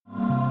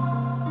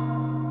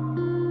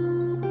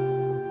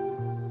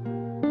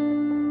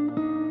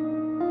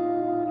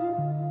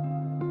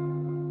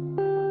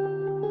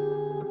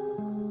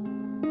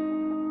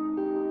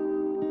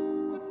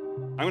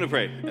I'm going to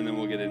pray, and then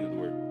we'll get into the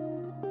word.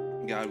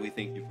 God, we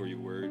thank you for your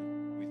word.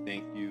 We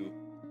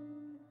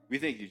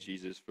thank you,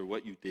 Jesus, for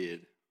what you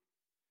did.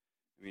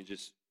 I mean,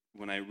 just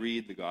when I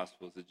read the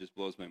Gospels, it just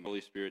blows my mind. Holy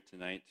Spirit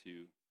tonight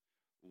to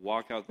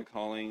walk out the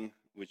calling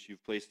which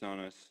you've placed on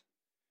us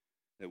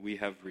that we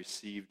have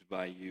received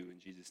by you.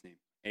 In Jesus' name,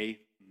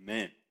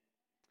 amen.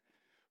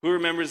 Who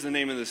remembers the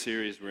name of the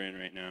series we're in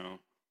right now?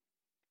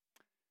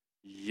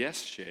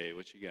 Yes, Shay,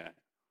 what you got?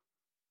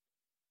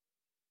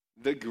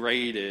 The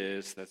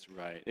Greatest, that's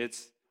right.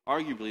 It's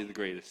arguably the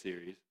greatest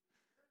series.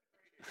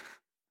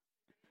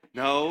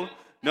 No?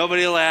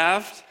 Nobody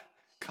laughed?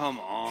 Come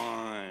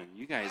on.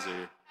 You guys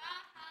are...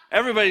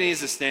 Everybody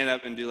needs to stand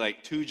up and do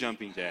like 2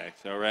 jumping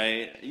jacks, all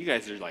right? You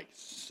guys are like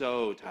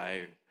so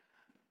tired.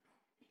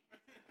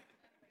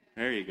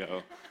 There you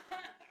go.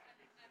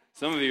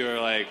 Some of you are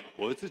like,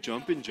 what's a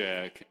jumping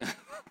jack?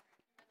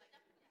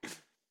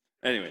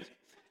 Anyways,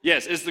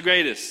 yes, it's the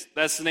greatest.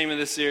 That's the name of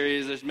the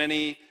series. There's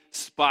many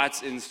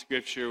spots in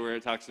Scripture where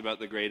it talks about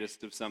the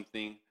greatest of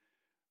something.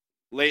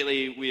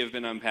 Lately, we have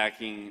been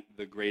unpacking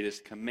the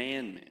greatest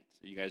commandment.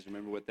 You guys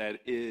remember what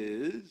that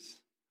is?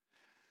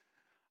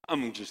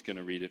 I'm just going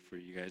to read it for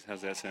you guys.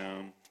 How's that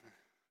sound?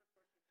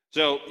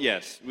 So,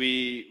 yes,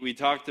 we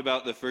talked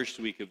about the first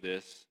week of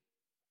this,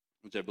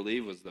 which I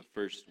believe was the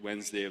first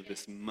Wednesday of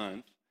this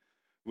month,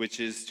 which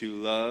is to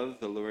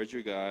love the Lord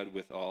your God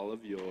with all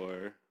of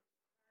your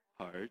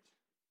heart.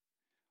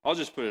 I'll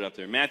just put it up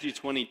there. Matthew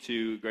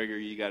 22,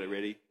 Gregory, you got it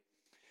ready?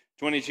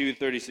 22,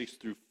 36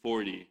 through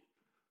 40.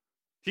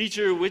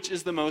 Teacher, which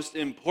is the most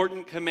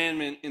important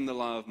commandment in the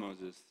law of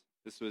Moses?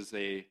 This was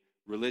a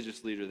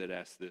religious leader that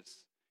asked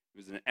this. He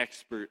was an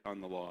expert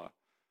on the law.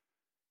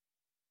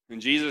 And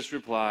Jesus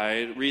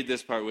replied, read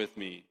this part with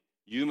me.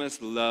 You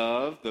must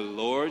love the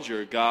Lord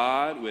your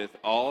God with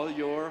all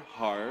your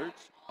heart,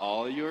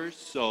 all your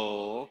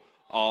soul,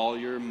 all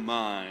your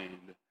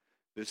mind.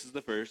 This is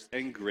the first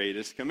and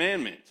greatest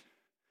commandment.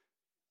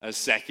 A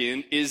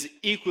second is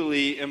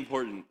equally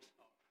important.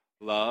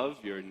 Love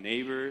your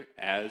neighbor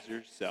as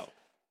yourself.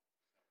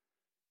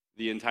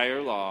 The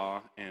entire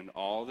law and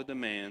all the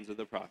demands of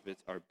the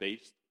prophets are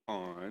based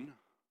on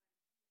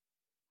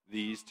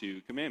these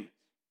 2 commandments.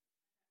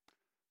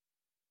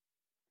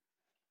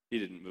 He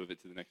didn't move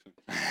it to the next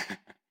one.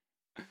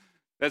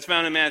 That's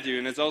found in Matthew,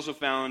 and it's also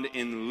found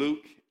in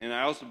Luke, and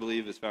I also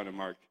believe it's found in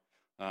Mark.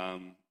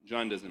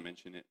 John doesn't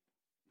mention it.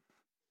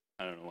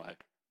 I don't know why,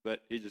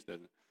 but he just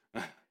doesn't.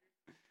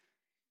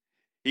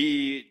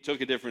 He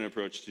took a different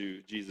approach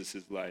to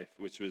Jesus' life,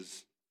 which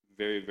was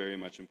very, very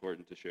much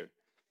important to share.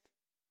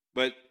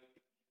 But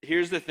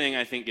here's the thing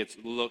I think gets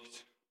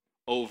looked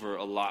over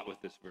a lot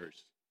with this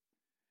verse.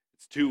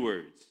 It's 2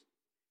 words,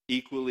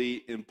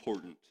 equally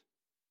important.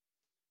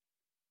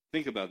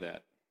 Think about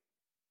that.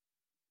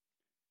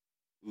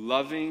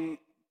 Loving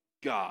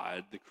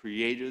God, the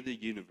creator of the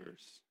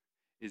universe,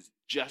 is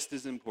just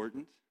as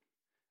important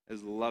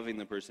as loving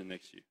the person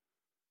next to you.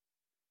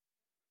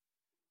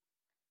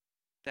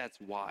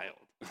 That's wild.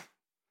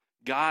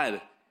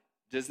 God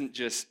doesn't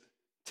just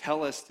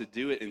tell us to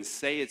do it and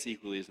say it's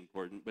equally as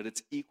important, but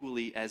it's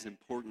equally as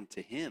important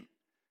to him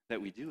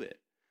that we do it.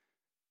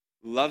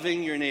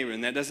 Loving your neighbor,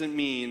 and that doesn't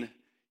mean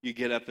you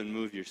get up and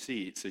move your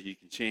seat so you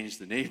can change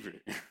the neighbor.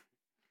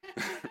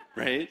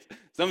 Right?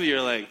 Some of you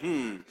are like,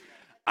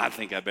 I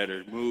think I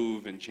better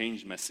move and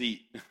change my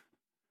seat.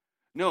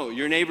 No,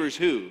 your neighbor's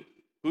who?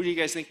 Who do you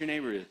guys think your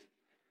neighbor is?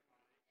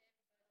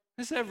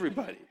 It's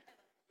everybody.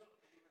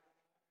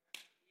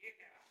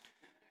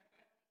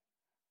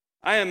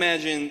 I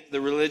imagine the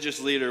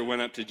religious leader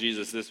went up to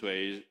Jesus this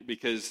way,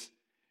 because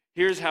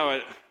here's how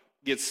it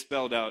gets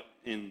spelled out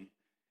in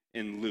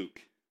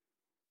Luke.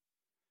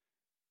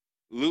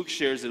 Luke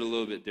shares it a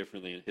little bit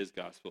differently in his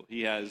gospel.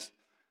 He has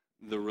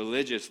the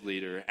religious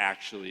leader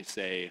actually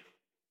say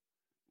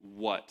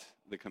what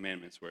the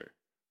commandments were.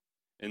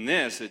 In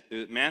this,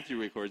 Matthew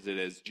records it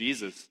as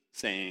Jesus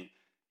saying,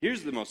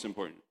 here's the most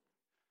important.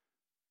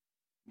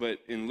 But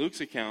in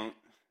Luke's account,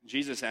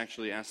 Jesus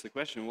actually asked the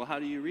question, well, how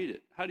do you read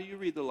it? How do you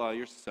read the law?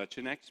 You're such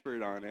an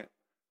expert on it.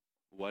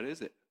 What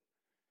is it?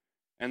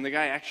 And the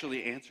guy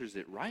actually answers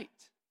it right.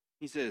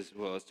 He says,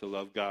 well, it's to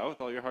love God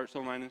with all your heart,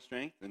 soul, mind, and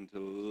strength, and to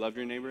love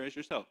your neighbor as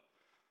yourself.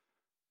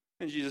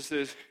 And Jesus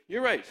says,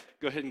 you're right.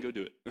 Go ahead and go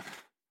do it.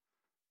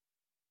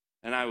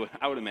 And I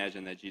would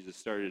imagine that Jesus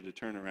started to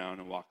turn around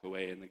and walk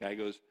away, and the guy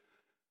goes,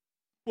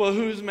 well,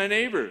 who's my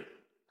neighbor?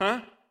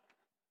 Huh?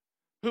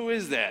 Who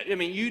is that? I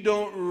mean, you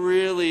don't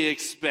really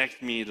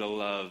expect me to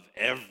love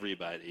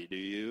everybody, do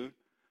you?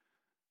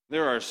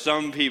 There are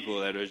some people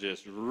that are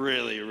just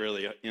really,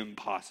 really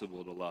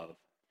impossible to love.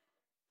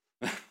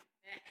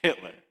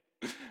 Hitler.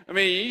 I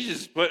mean, you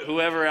just put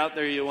whoever out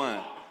there you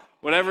want.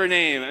 Whatever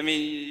name. I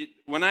mean,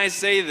 when I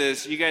say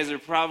this, you guys are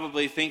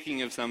probably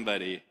thinking of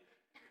somebody.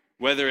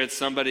 Whether it's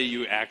somebody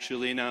you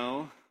actually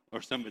know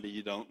or somebody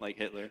you don't, like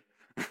Hitler.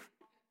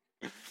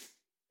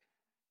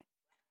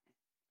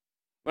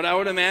 But I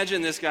would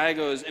imagine this guy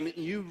goes, I mean,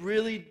 you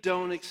really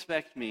don't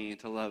expect me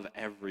to love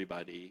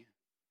everybody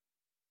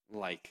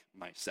like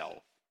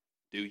myself,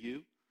 do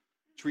you?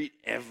 treat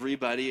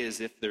everybody as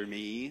if they're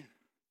me.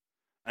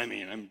 I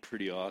mean, I'm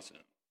pretty awesome.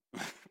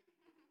 I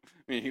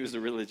mean, he was a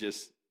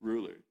religious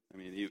ruler. I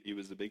mean, he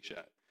was a big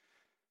shot.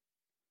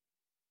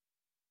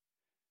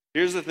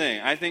 Here's the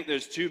thing. I think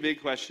there's two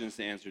big questions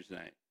to answer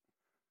tonight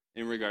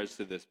in regards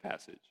to this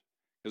passage.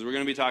 Because we're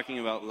going to be talking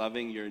about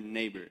loving your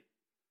neighbor,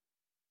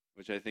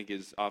 which I think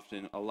is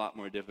often a lot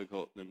more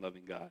difficult than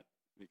loving God.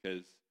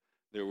 Because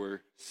there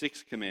were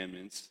 6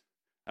 commandments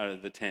out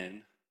of the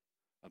 10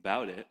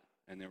 about it,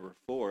 and there were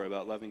 4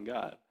 about loving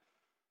God.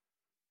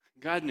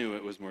 God knew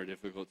it was more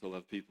difficult to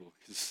love people,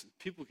 because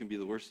people can be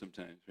the worst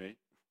sometimes, right?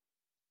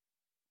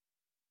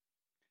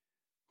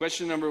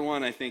 Question number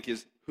 1, I think,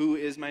 is who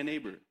is my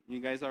neighbor?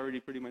 You guys already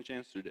pretty much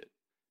answered it.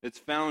 It's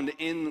found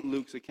in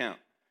Luke's account.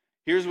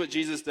 Here's what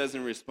Jesus does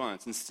in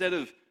response. Instead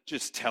of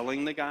just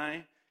telling the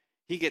guy,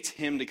 he gets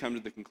him to come to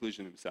the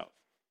conclusion himself.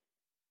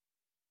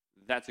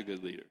 That's a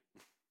good leader.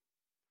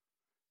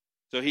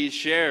 So he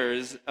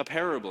shares a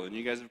parable, and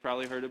you guys have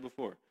probably heard it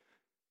before.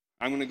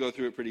 I'm going to go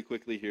through it pretty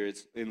quickly here.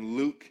 It's in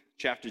Luke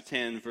chapter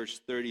 10,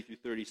 verse 30 through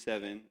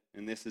 37,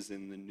 and this is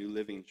in the New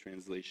Living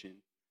Translation.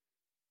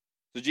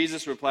 So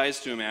Jesus replies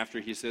to him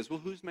after he says, well,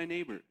 who's my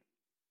neighbor?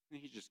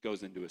 And he just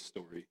goes into a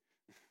story.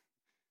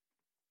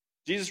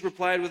 Jesus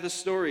replied with a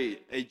story.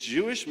 A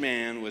Jewish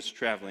man was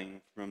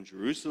traveling from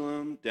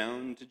Jerusalem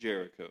down to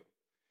Jericho,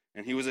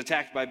 and he was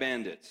attacked by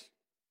bandits.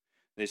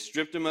 They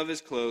stripped him of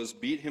his clothes,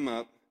 beat him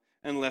up,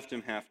 and left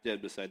him half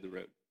dead beside the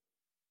road.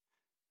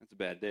 That's a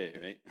bad day,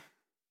 right?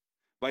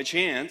 By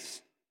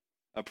chance,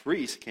 a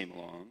priest came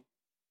along,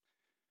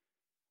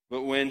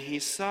 but when he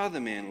saw the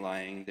man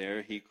lying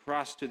there, he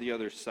crossed to the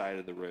other side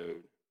of the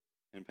road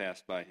and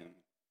passed by him.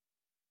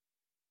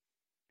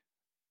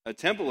 A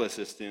temple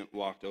assistant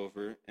walked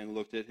over and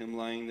looked at him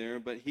lying there,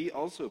 but he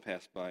also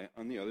passed by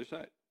on the other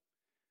side.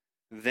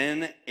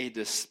 Then a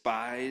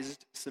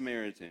despised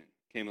Samaritan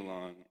came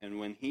along, and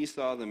when he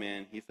saw the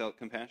man, he felt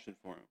compassion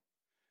for him.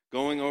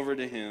 Going over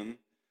to him,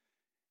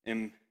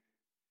 and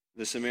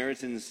the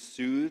Samaritan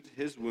soothed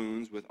his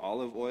wounds with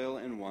olive oil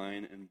and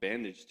wine and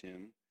bandaged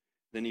him.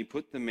 Then he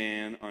put the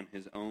man on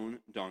his own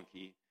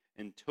donkey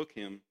and took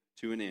him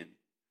to an inn,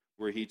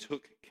 where he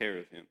took care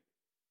of him.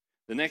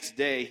 The next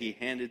day he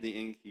handed the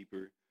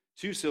innkeeper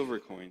 2 silver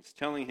coins,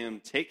 telling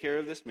him, take care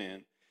of this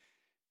man.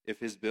 If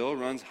his bill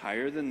runs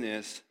higher than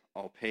this,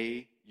 I'll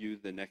pay you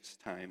the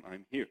next time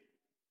I'm here.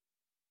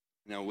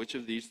 Now, which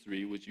of these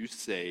 3 would you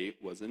say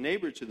was a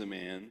neighbor to the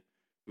man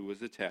who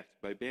was attacked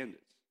by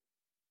bandits?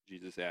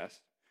 Jesus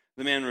asked.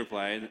 The man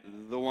replied,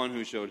 the one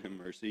who showed him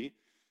mercy.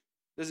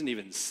 Doesn't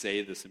even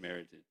say the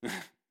Samaritan.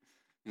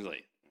 He's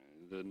like,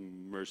 the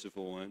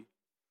merciful one.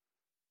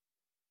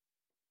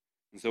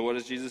 And so what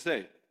does Jesus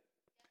say?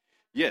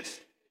 Yes,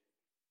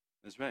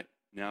 that's right.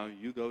 Now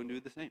you go and do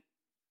the same.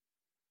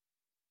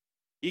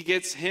 He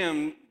gets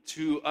him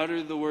to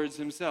utter the words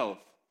himself.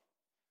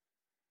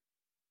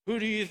 Who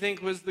do you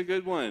think was the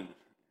good one?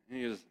 And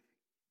he goes,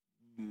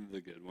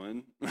 the good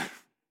one.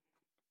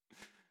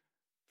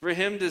 For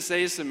him to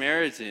say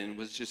Samaritan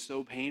was just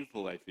so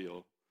painful, I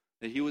feel,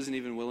 that he wasn't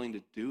even willing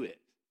to do it.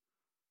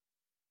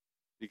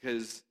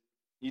 Because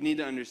you need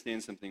to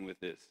understand something with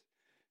this.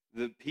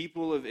 The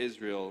people of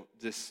Israel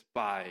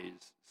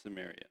despise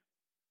Samaria.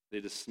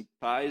 They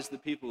despise the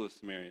people of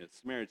Samaria,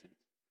 Samaritans.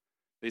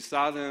 They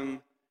saw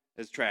them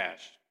as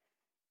trash.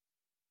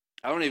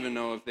 I don't even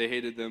know if they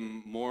hated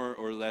them more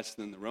or less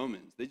than the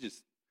Romans. They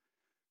just,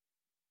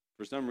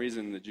 for some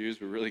reason, the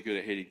Jews were really good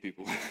at hating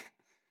people.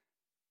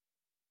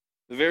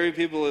 The very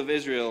people of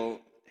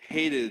Israel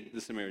hated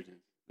the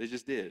Samaritans. They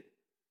just did.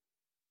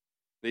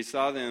 They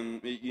saw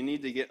them. You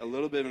need to get a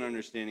little bit of an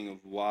understanding of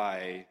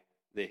why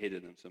they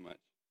hated them so much.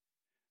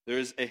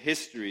 There's a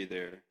history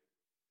there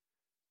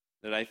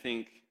that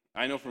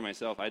I know for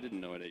myself, I didn't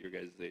know it at your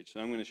guys' age, so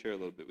I'm going to share a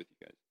little bit with you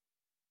guys.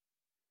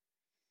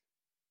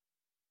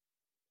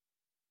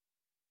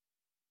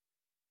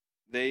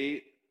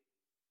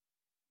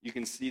 You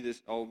can see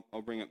this, I'll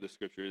bring up the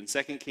scripture. In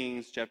 2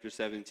 Kings chapter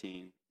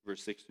 17,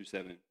 verse 6 through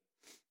 7,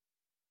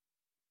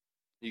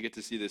 you get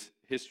to see this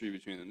history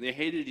between them. They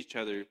hated each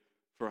other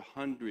for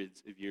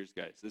hundreds of years,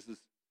 guys. This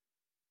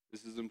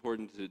is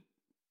important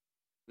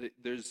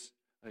there's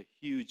a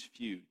huge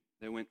feud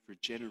that went for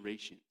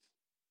generations.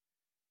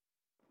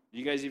 Do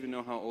you guys even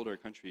know how old our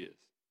country is?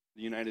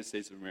 The United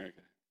States of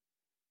America.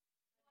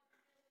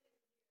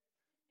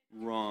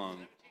 Wrong.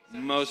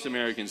 Most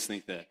Americans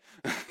think that.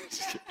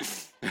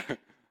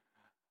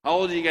 How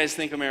old do you guys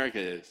think America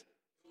is?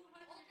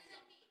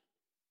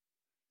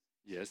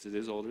 Yes, it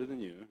is older than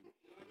you,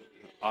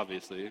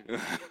 obviously.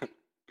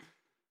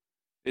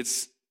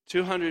 It's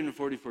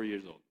 244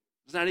 years old.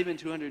 It's not even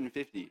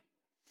 250.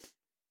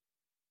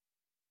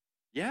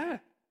 Yeah.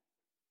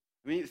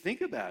 I mean,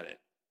 think about it.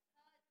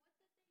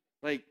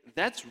 Like,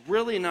 that's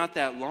really not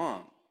that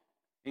long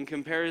in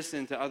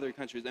comparison to other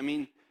countries. I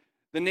mean,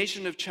 the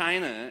nation of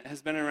China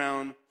has been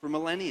around for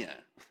millennia,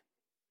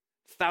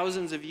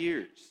 thousands of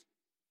years.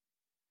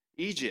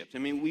 Egypt, I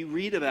mean, we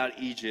read about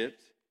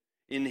Egypt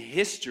in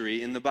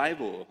history in the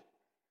Bible,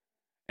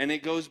 and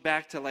it goes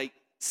back to like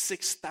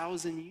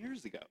 6,000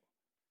 years ago.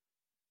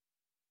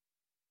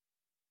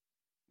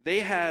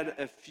 They had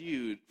a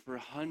feud for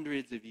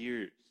hundreds of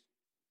years.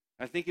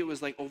 I think it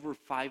was like over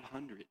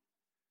 500.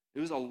 It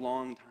was a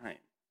long time.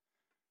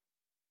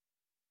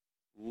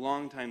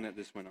 Long time that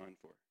this went on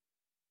for.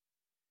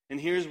 And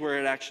here's where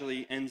it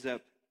actually ends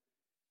up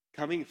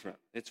coming from.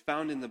 It's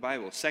found in the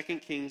Bible. 2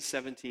 Kings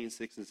 17,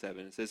 6 and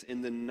 7. It says,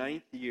 in the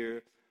 9th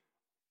year,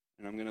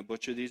 and I'm going to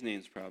butcher these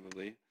names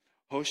probably,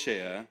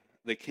 Hoshea,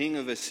 the king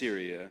of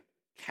Assyria,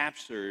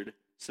 captured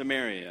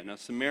Samaria. Now,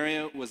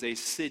 Samaria was a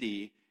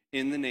city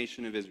in the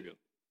nation of Israel.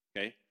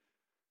 Okay?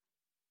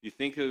 You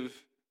think of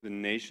the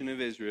nation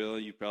of Israel,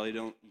 you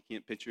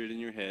can't picture it in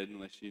your head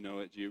unless you know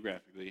it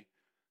geographically.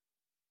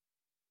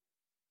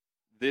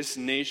 This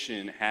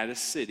nation had a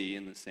city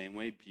in the same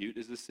way Butte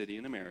is a city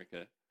in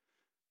America.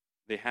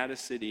 They had a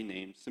city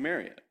named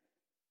Samaria.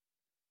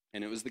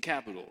 And it was the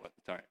capital at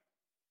the time.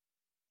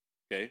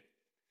 Okay?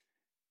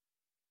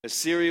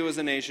 Assyria was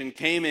a nation,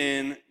 came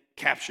in,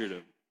 captured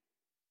them,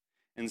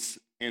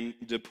 and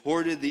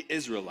deported the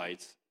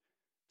Israelites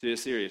to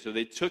Assyria. So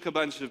they took a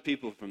bunch of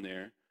people from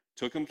there,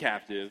 took them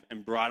captive,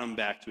 and brought them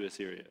back to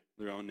Assyria,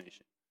 their own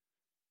nation.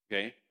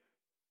 Okay?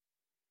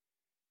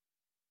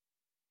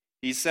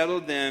 He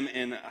settled them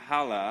in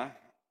Hala,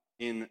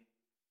 in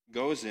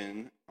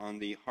Gozan, on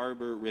the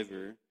Harbor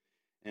River,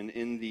 and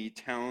in the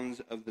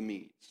towns of the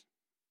Medes.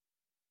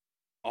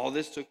 All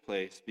this took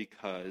place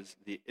because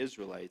the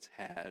Israelites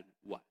had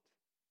what?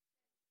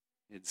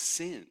 Had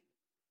sinned.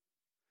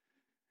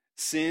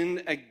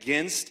 Sinned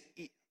against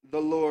the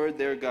Lord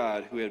their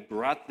God, who had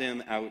brought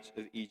them out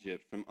of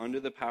Egypt from under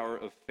the power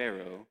of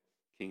Pharaoh,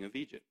 king of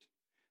Egypt.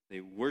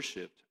 They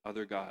worshipped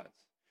other gods.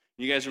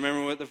 You guys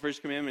remember what the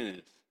first commandment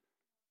is?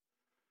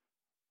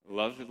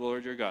 Love the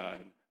Lord your God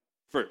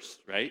first,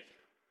 right?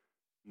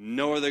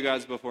 No other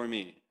gods before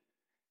me.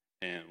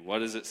 And what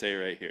does it say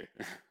right here?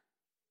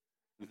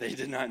 They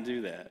did not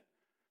do that.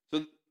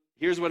 So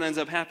here's what ends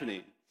up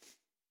happening.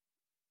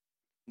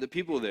 The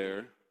people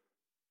there,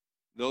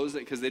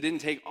 because they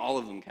didn't take all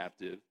of them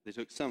captive, they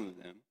took some of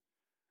them.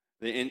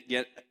 They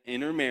get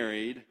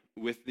intermarried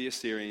with the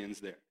Assyrians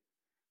there.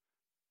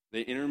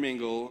 They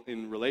intermingle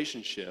in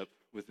relationship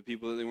with the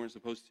people that they weren't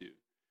supposed to.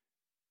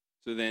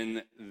 So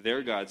then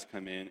their gods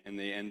come in, and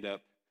they end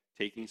up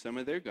taking some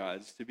of their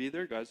gods to be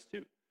their gods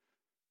too,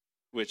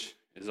 which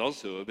is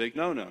also a big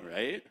no-no,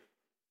 right?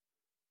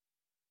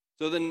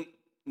 So the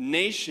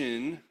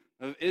nation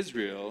of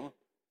Israel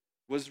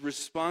was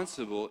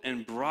responsible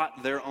and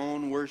brought their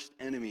own worst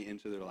enemy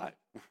into their life.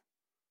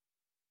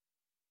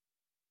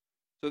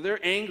 So they're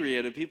angry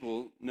at a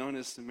people known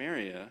as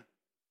Samaria,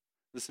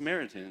 the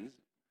Samaritans,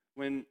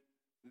 when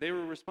they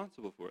were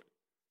responsible for it.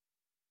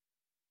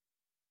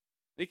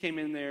 They came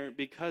in there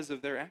because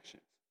of their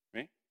actions,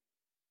 right?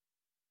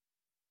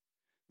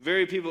 The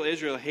very people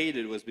Israel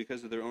hated was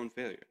because of their own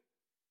failure.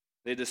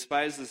 They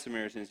despised the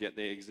Samaritans, yet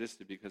they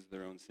existed because of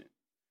their own sin.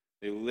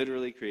 They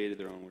literally created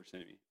their own worst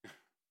enemy.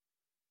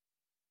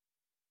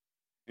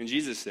 And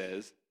Jesus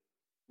says,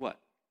 what?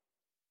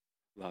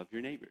 Love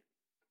your neighbor.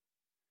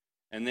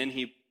 And then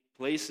he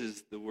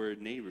places the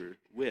word neighbor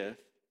with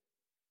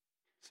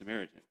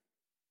Samaritan.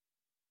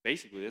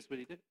 Basically, that's what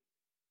he did.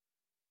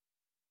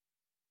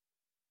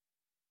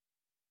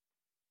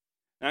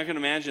 Now I can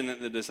imagine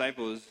that the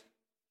disciples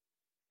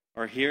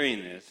are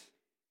hearing this,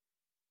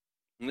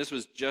 and this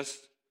was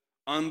just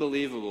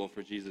unbelievable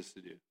for Jesus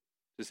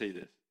to say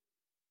this,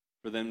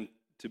 for them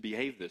to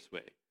behave this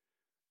way.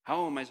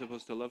 How am I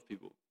supposed to love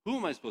people? Who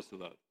am I supposed to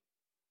love?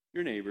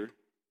 Your neighbor.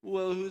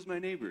 Well, who's my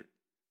neighbor?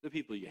 The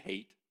people you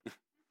hate.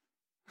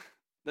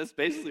 That's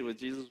basically what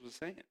Jesus was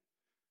saying.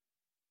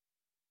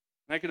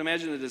 And I can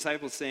imagine the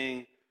disciples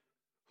saying,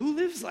 who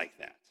lives like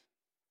that?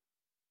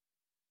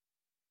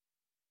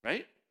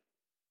 Right?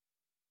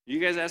 You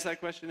guys ask that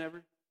question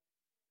ever?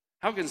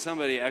 How can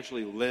somebody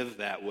actually live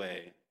that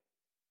way?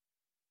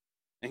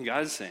 And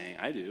God's saying,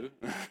 I do.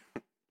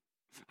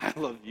 I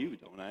love you,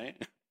 don't I?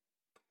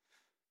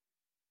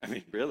 I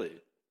mean, really.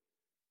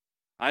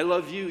 I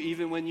love you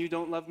even when you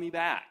don't love me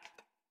back.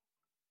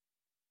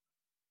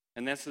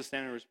 And that's the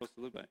standard we're supposed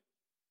to live by.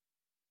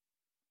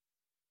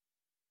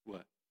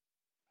 What?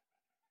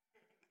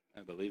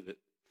 I believe it.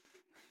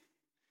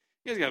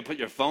 You guys got to put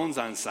your phones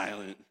on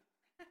silent.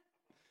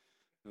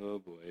 Oh,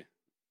 boy.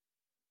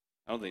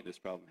 I don't think this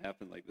problem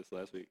happened like this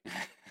last week.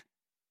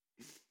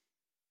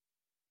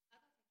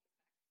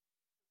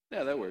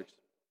 Yeah, that works.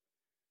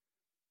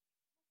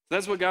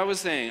 That's what God was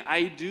saying.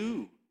 I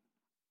do.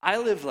 I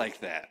live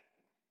like that.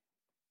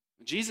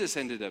 Jesus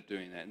ended up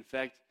doing that. In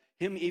fact,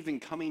 him even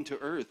coming to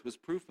earth was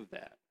proof of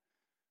that.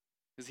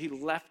 Because he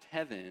left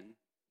heaven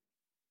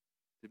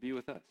to be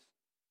with us,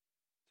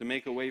 to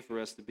make a way for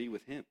us to be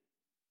with him.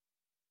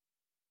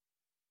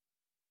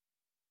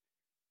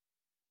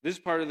 This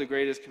part of the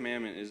greatest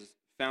commandment is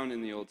found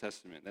in the Old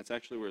Testament. That's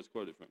actually where it's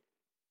quoted from.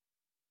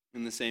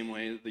 In the same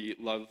way that you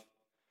love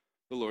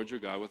the Lord your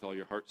God with all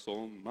your heart,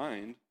 soul, and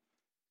mind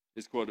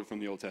is quoted from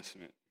the Old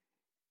Testament.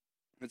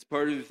 It's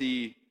part of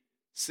the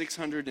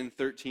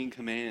 613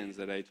 commands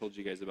that I told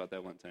you guys about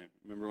that one time.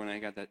 Remember when I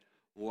got that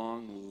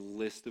long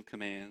list of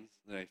commands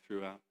that I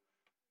threw out?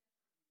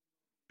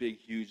 Big,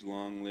 huge,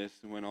 long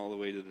list and went all the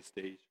way to the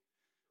stage.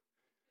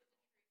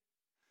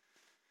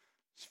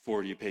 It's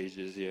 40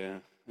 pages, yeah.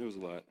 It was a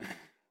lot.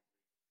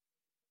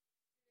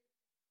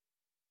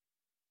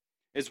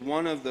 It's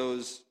one of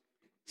those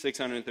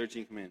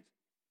 613 commands.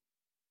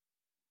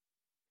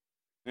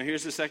 Now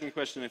here's the second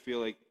question I feel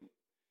like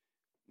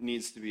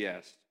needs to be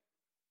asked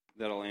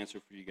that I'll answer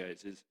for you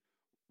guys is,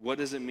 what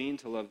does it mean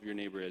to love your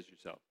neighbor as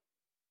yourself?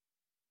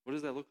 What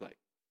does that look like?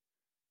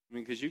 I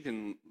mean, because you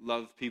can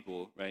love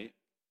people, right?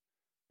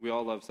 We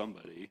all love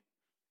somebody.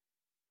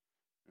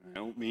 I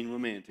don't mean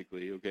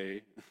romantically,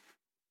 okay?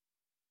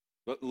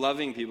 But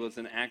loving people, it's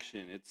an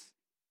action. It's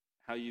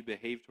how you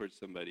behave towards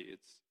somebody.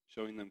 It's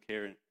showing them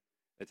care and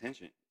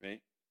attention,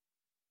 right?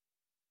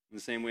 In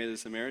the same way the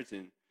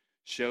Samaritan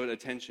showed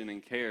attention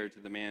and care to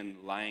the man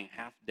lying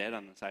half dead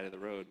on the side of the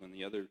road when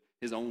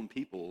his own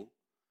people,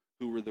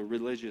 who were the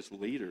religious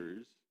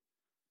leaders,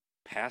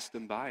 passed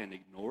him by and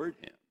ignored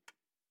him,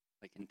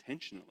 like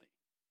intentionally.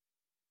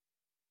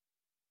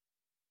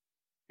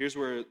 Here's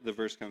where the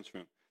verse comes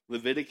from.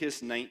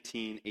 Leviticus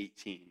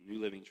 19:18, New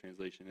Living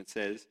Translation. It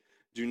says,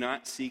 "Do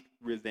not seek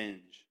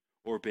revenge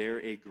or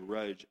bear a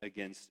grudge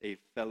against a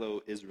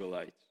fellow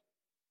Israelite,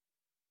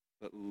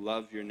 but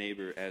love your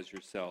neighbor as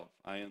yourself.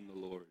 I am the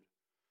Lord."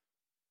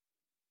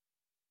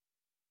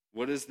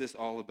 What is this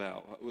all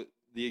about?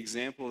 The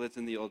example that's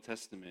in the Old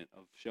Testament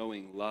of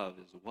showing love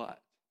is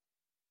what?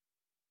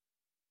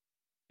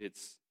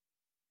 It's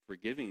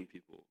forgiving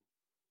people.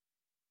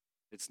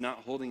 It's not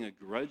holding a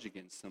grudge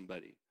against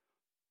somebody,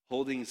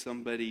 holding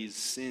somebody's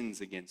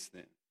sins against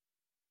them.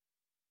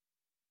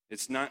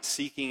 It's not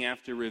seeking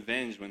after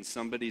revenge when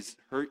somebody's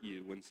hurt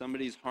you, when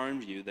somebody's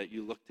harmed you, that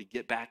you look to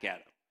get back at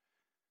them.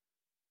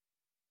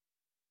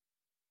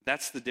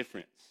 That's the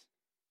difference.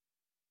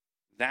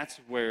 That's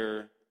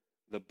where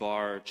the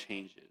bar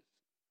changes.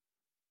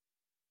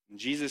 And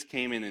Jesus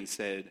came in and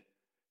said,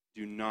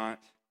 do not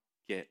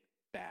get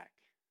back.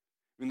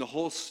 I mean, the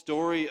whole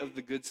story of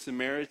the Good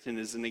Samaritan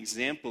is an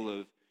example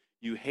of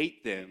you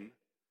hate them,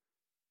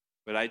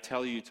 but I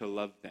tell you to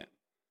love them.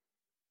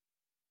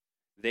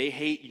 They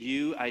hate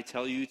you, I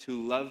tell you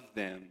to love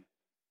them,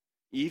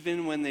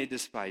 even when they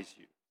despise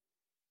you.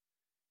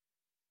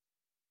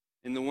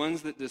 And the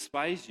ones that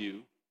despise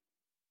you,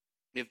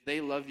 if they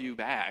love you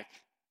back,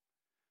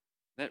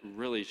 that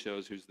really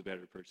shows who's the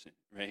better person,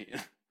 right?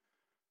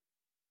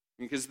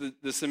 Because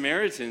the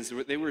Samaritans,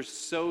 they were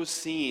so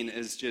seen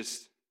as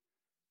just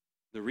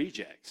the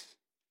rejects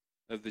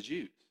of the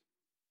Jews.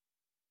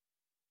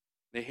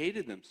 They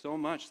hated them so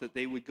much that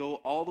they would go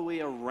all the way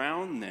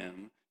around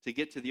them to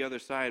get to the other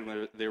side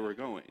where they were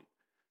going.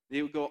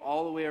 They would go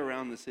all the way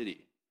around the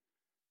city,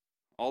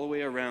 all the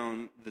way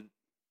around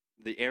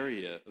the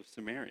area of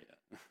Samaria.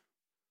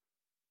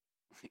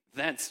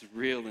 That's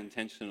real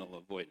intentional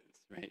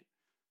avoidance, right?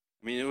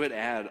 I mean, it would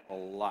add a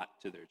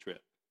lot to their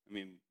trip. I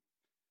mean,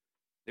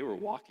 they were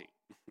walking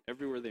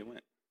everywhere they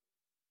went.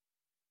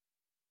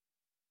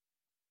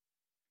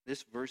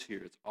 This verse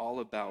here, it's all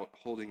about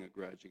holding a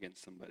grudge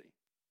against somebody.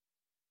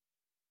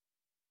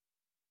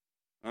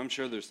 I'm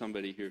sure there's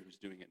somebody here who's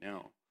doing it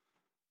now.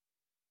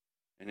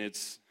 And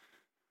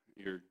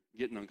you're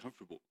getting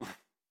uncomfortable.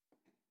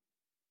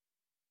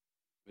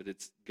 But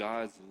it's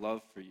God's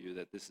love for you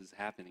that this is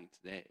happening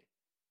today.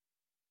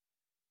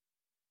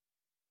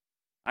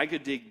 I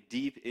could dig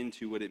deep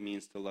into what it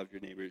means to love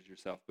your neighbor as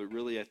yourself, but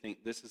really I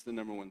think this is the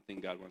number one thing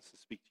God wants to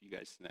speak to you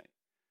guys tonight.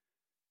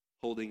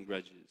 Holding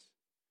grudges.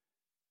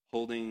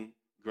 Holding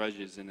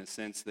grudges in a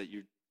sense that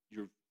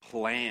you're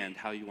planned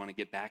how you want to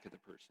get back at the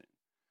person.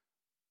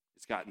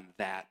 It's gotten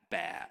that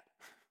bad.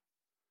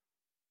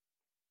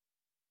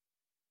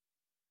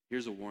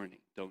 Here's a warning.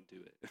 Don't do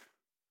it.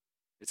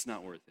 It's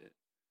not worth it.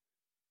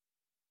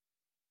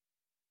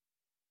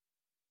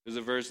 There's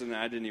a verse, and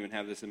I didn't even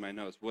have this in my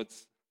notes.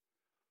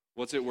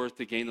 What's it worth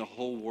to gain the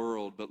whole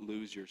world but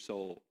lose your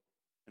soul?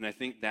 And I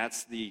think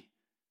that's the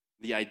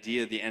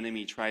idea the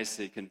enemy tries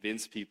to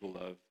convince people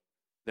of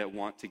that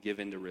want to give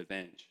in to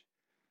revenge.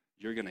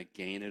 You're going to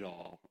gain it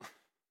all.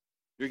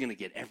 You're going to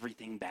get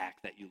everything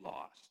back that you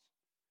lost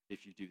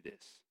if you do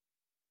this.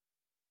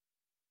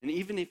 And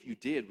even if you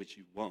did, which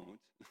you won't,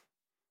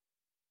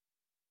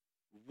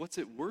 what's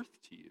it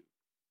worth to you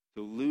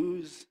to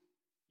lose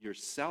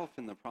yourself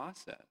in the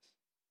process?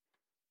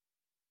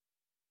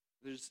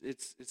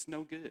 It's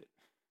no good.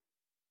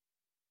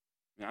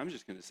 I mean, I'm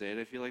just going to say it.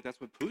 I feel like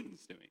that's what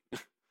Putin's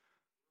doing.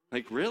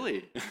 Like,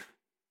 really? It's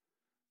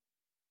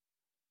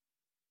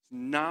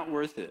not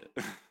worth it.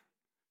 If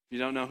you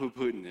don't know who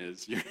Putin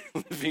is, you're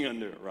living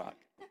under a rock.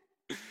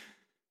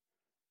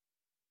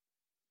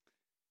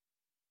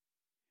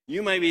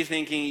 You might be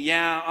thinking,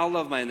 yeah, I'll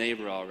love my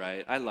neighbor all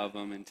right. I love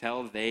them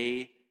until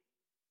they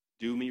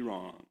do me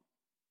wrong.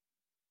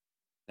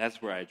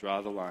 That's where I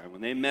draw the line.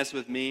 When they mess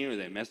with me or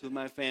they mess with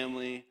my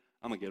family,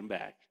 I'm going to get them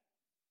back.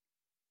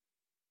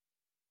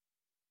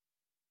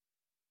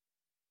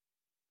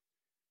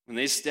 When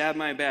they stab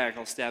my back,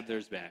 I'll stab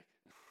theirs back.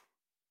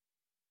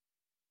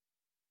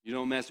 You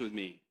don't mess with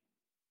me.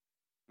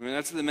 I mean,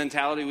 that's the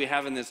mentality we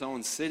have in this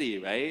own city,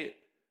 right?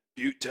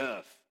 Butte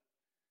tough.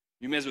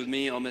 You mess with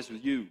me, I'll mess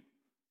with you.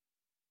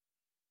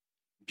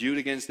 Butte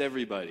against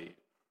everybody,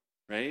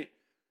 right?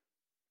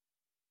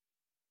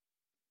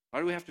 Why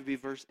do we have to be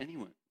verse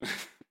anyone?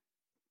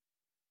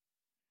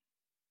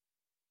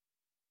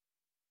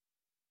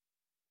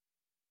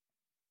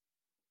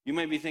 You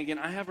might be thinking,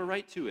 I have a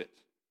right to it.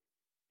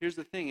 Here's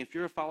the thing, if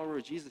you're a follower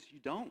of Jesus, you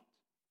don't.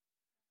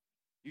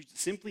 You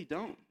simply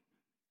don't.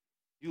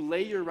 You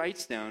lay your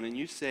rights down and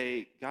you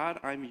say, God,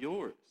 I'm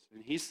yours.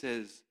 And he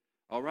says,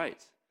 all right.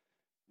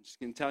 I'm just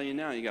going to tell you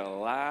now, you got a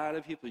lot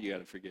of people you got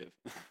to forgive.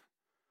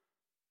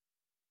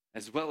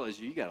 As well as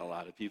you got a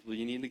lot of people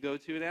you need to go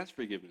to and ask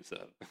forgiveness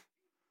of.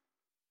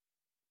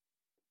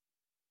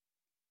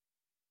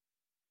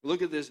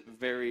 Look at this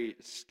very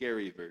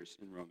scary verse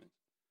in Romans.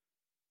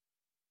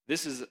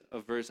 This is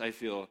a verse I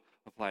feel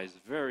applies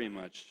very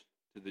much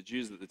to the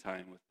Jews at the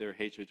time with their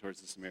hatred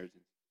towards the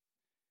Samaritans,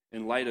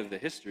 in light of the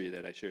history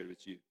that I shared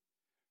with you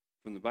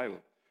from the Bible.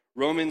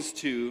 Romans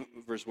 2,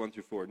 verse 1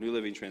 through 4, New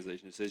Living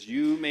Translation. It says,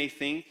 you may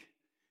think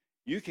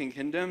you can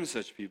condemn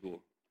such people,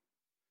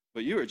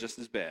 but you are just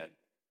as bad,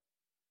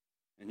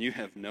 and you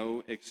have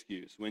no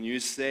excuse. When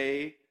you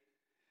say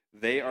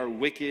they are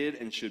wicked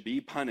and should be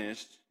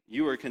punished,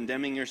 you are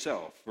condemning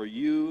yourself, for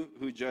you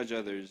who judge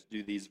others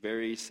do these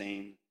very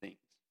same things.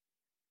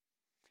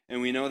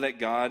 And we know that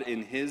God,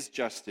 in his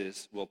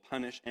justice, will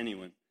punish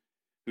anyone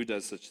who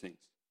does such things.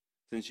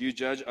 Since you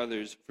judge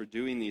others for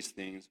doing these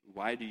things,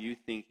 why do you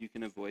think you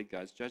can avoid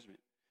God's judgment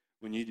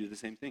when you do the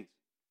same things?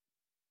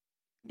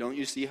 Don't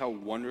you see how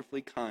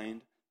wonderfully kind,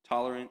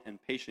 tolerant, and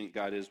patient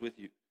God is with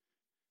you?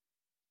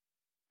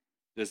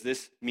 Does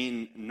this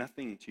mean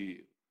nothing to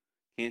you?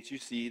 Can't you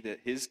see that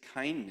his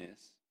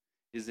kindness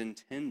is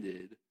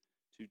intended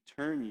to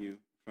turn you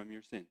from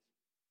your sins?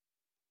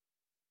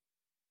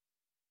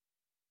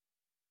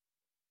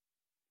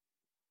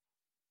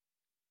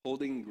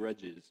 Holding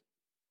grudges,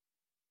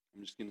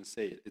 I'm just going to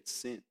say it, it's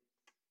sin.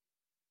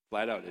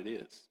 Flat out, it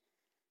is.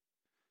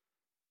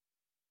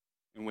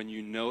 And when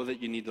you know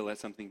that you need to let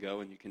something go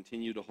and you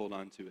continue to hold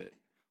on to it,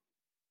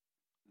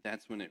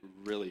 that's when it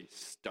really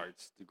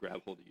starts to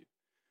grab hold of you.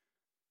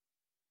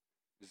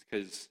 It's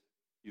because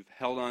you've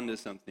held on to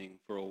something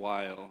for a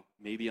while,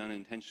 maybe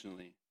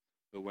unintentionally,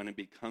 but when it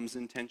becomes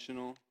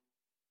intentional,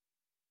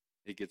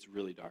 it gets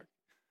really dark.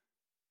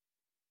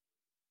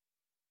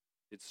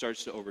 It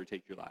starts to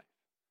overtake your life.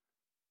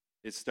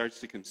 It starts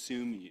to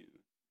consume you.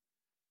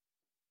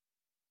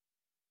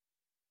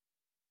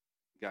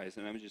 Guys,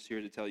 and I'm just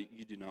here to tell you,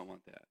 you do not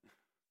want that.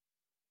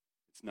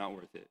 It's not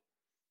worth it.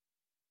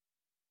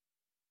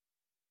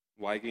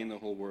 Why gain the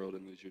whole world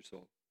and lose your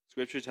soul?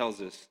 Scripture tells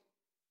us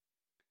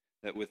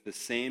that with the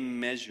same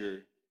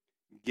measure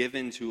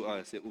given to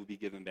us, it will be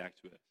given back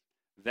to us.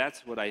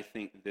 That's what I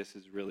think this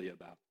is really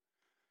about.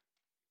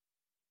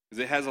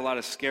 Because it has a lot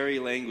of scary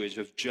language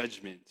of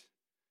judgment.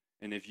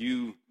 And if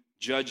you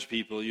judge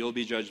people, you'll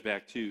be judged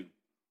back too.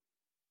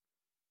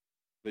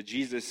 But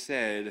Jesus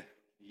said,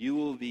 you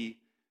will be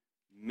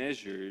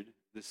measured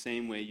the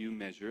same way you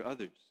measure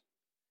others.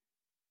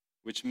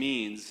 Which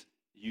means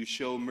you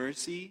show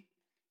mercy,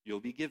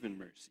 you'll be given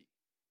mercy.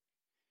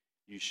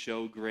 You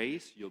show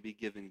grace, you'll be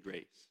given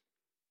grace.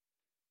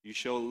 You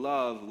show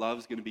love,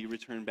 love's going to be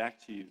returned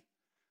back to you.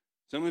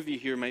 Some of you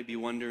here might be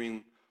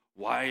wondering,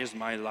 why is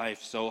my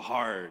life so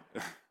hard?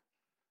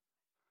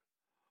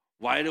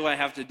 Why do I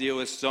have to deal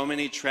with so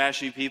many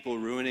trashy people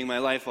ruining my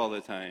life all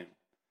the time?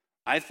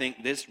 I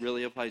think this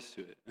really applies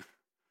to it.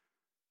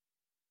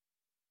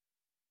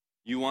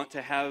 You want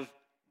to have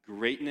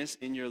greatness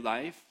in your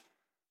life?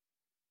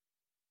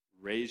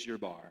 Raise your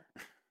bar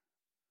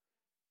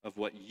of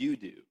what you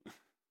do,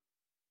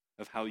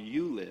 of how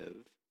you live,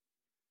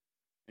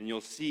 and you'll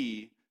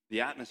see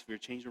the atmosphere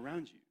change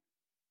around you.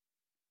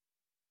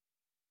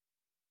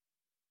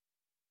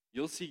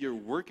 You'll see your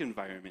work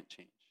environment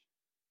change.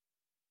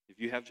 If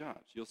you have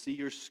jobs, you'll see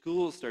your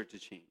schools start to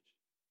change.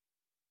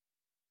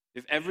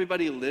 If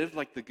everybody lived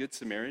like the Good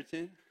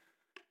Samaritan,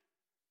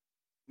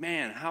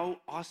 man,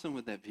 how awesome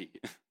would that be?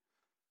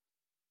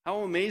 How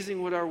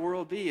amazing would our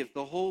world be if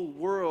the whole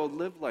world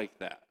lived like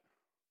that?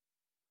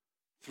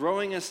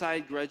 Throwing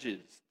aside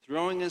grudges,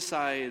 throwing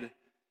aside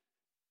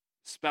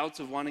spouts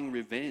of wanting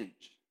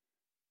revenge,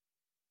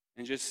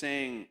 and just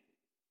saying,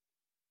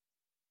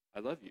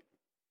 I love you,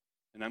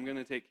 and I'm going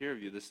to take care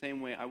of you the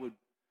same way I would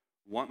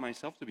want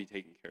myself to be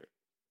taken care of.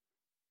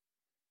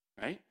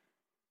 Right?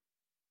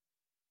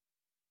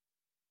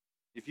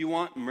 If you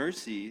want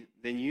mercy,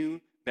 then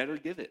you better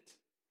give it.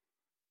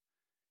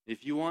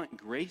 If you want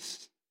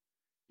grace,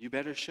 you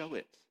better show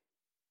it.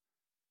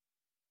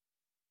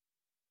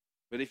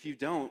 But if you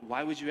don't,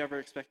 why would you ever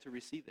expect to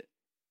receive it?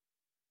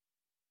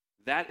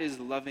 That is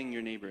loving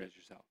your neighbor as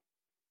yourself.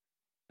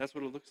 That's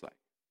what it looks like.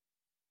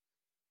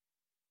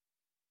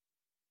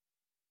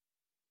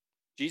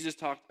 Jesus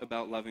talked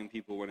about loving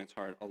people when it's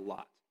hard a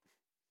lot.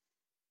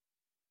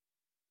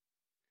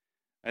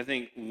 I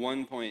think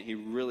one point he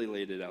really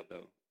laid it out,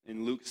 though,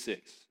 in Luke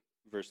 6,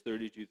 verse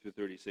 32 through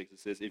 36, it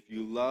says, if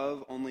you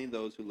love only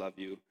those who love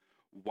you,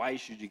 why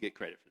should you get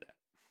credit for that?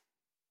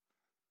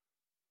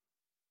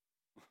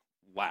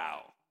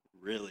 Wow,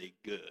 really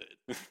good.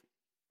 I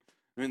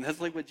mean, that's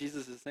like what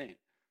Jesus is saying.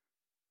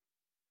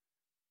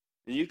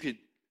 And you could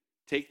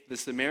take the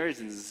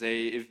Samaritans and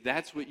say, if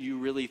that's what you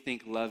really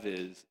think love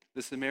is,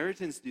 the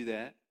Samaritans do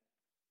that.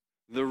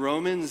 The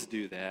Romans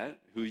do that,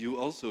 who you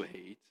also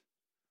hate.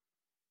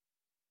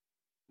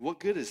 What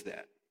good is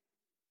that?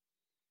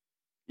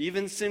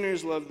 Even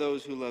sinners love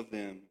those who love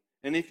them.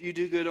 And if you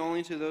do good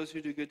only to those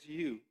who do good to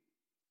you,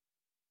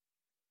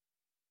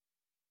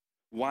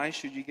 why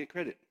should you get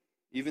credit?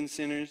 Even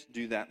sinners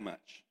do that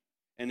much.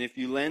 And if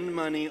you lend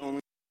money only...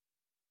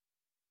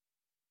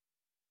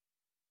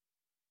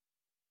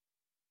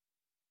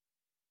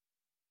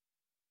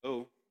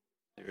 Oh,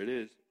 there it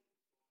is.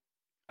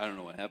 I don't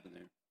know what happened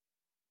there.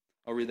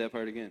 I'll read that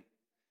part again.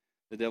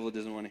 The devil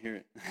doesn't want to hear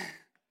it.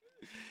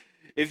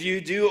 If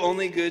you do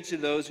only good to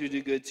those who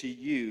do good to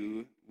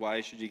you,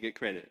 why should you get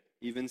credit?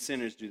 Even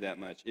sinners do that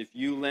much. If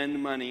you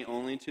lend money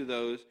only to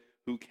those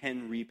who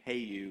can repay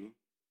you,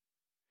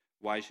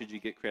 why should you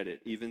get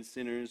credit? Even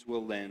sinners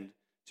will lend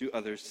to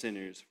other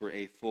sinners for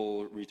a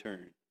full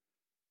return.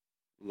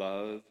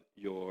 Love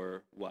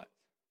your what?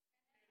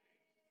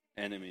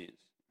 Enemies.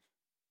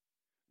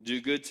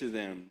 Do good to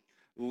them.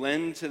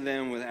 Lend to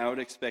them without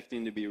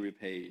expecting to be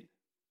repaid.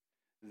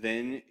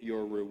 Then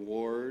your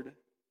reward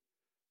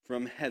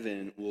from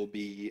heaven will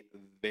be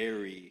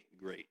very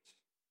great,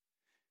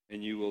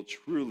 and you will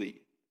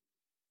truly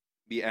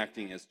be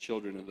acting as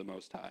children of the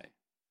Most High.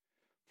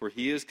 For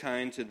he is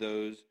kind to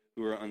those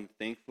who are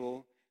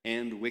unthankful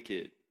and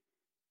wicked.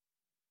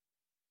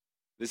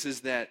 This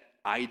is that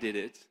I did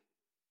it.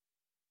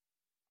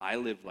 I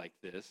live like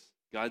this.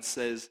 God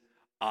says,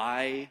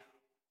 I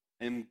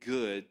am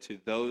good to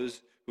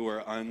those who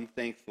are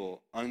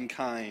unthankful,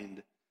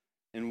 unkind,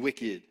 and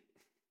wicked.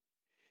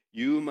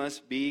 You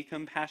must be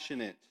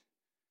compassionate,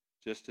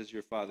 just as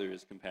your Father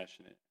is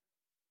compassionate.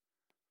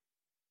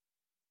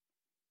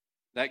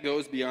 That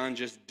goes beyond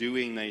just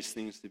doing nice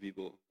things to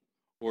people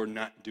or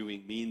not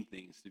doing mean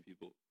things to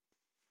people.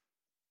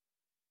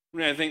 I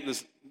mean, I think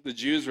the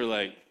Jews were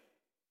like,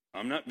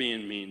 I'm not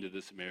being mean to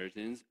the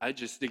Samaritans. I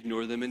just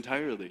ignore them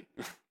entirely.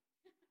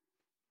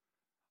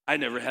 I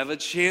never have a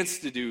chance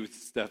to do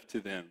stuff to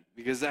them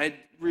because I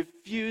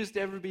refuse to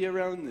ever be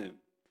around them.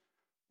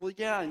 Well,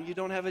 yeah, and you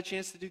don't have a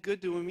chance to do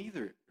good to them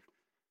either.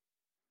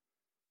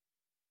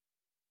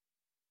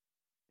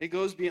 It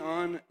goes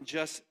beyond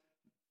just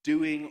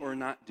doing or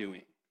not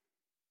doing.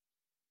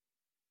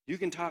 You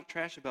can talk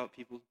trash about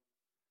people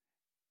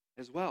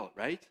as well,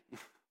 right?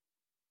 If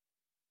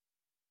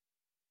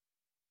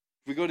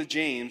we go to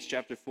James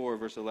chapter 4,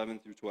 verse 11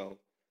 through 12,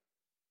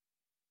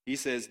 he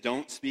says,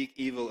 don't speak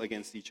evil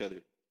against each other.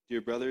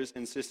 Dear brothers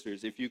and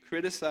sisters, if you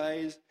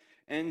criticize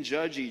and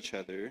judge each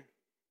other,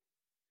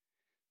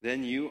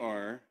 then you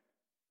are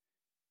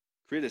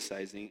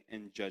criticizing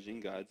and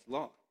judging God's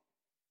law.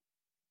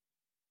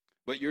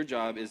 But your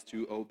job is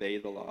to obey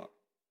the law,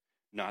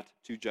 not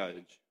to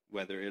judge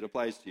whether it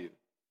applies to you.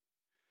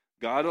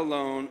 God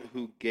alone,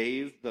 who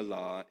gave the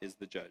law, is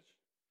the judge.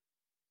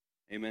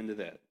 Amen to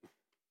that.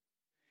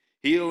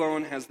 He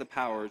alone has the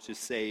power to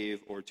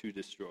save or to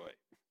destroy.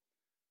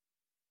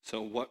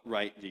 So what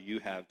right do you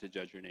have to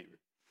judge your neighbor?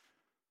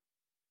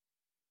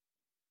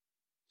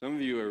 Some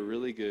of you are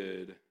really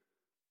good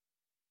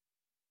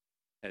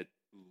at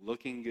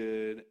looking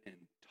good and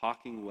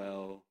talking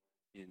well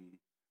in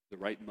the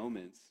right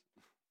moments,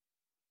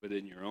 but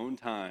in your own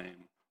time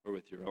or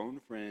with your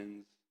own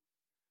friends,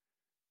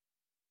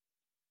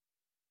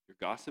 you're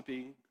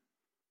gossiping,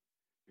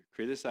 you're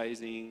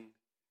criticizing,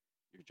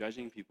 you're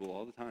judging people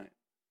all the time.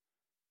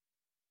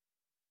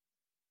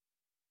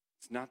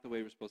 It's not the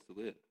way we're supposed to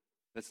live.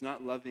 That's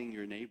not loving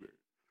your neighbor.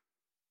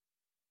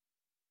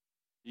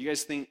 You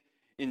guys think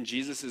in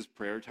Jesus'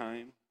 prayer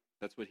time,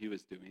 that's what he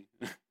was doing?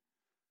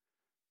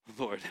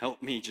 Lord,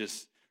 help me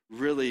just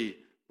really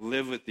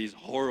live with these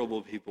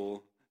horrible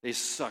people. They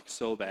suck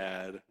so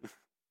bad.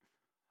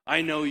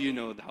 I know you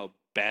know how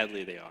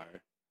badly they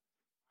are.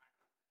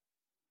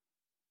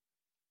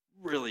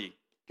 Really,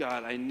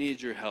 God, I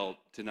need your help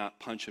to not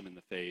punch him in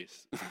the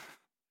face.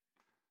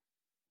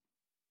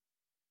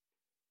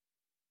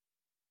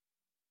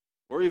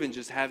 Or even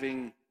just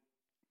having,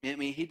 I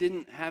mean, he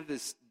didn't have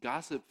this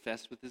gossip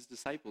fest with his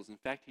disciples. In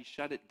fact, he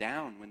shut it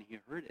down when he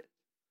heard it.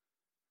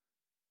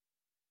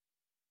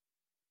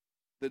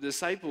 The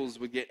disciples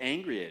would get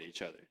angry at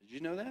each other. Did you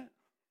know that?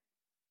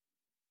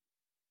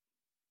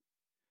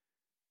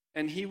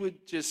 And he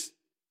would just,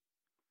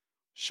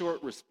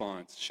 short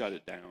response, shut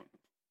it down.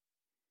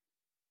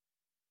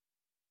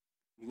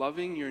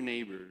 Loving your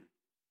neighbor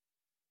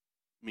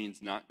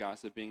means not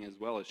gossiping as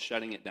well as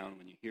shutting it down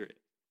when you hear it.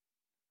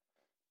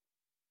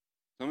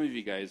 Some of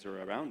you guys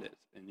are around it,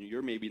 and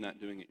you're maybe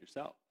not doing it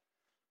yourself.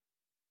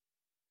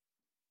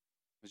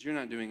 Because you're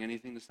not doing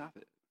anything to stop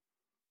it.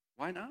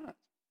 Why not?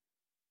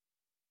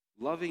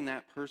 Loving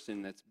that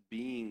person that's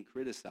being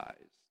criticized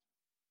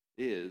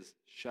is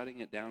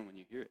shutting it down when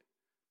you hear it.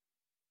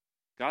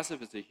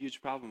 Gossip is a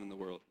huge problem in the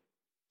world.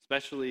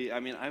 Especially,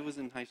 I was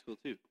in high school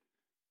too,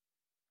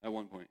 at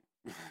one point.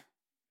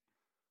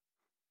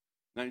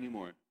 Not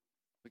anymore.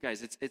 But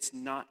guys, it's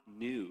not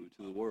new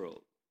to the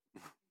world.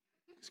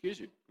 Excuse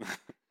you.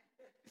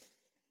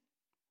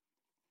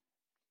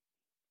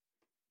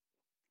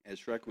 As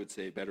Shrek would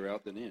say, better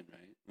out than in,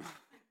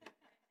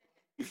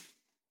 right?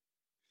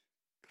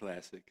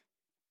 Classic.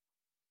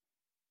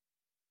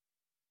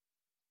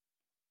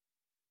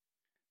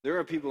 There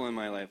are people in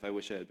my life I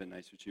wish I had been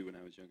nicer to when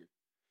I was younger.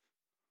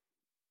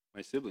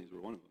 My siblings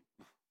were one of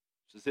them,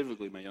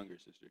 specifically my younger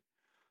sister.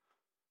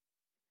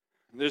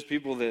 There's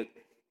people that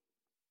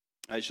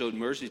I showed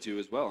mercy to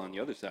as well on the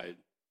other side,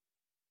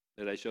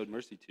 that I showed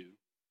mercy to.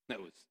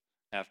 That was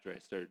after I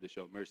started to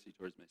show mercy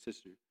towards my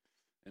sister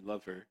and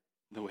love her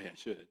the way I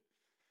should.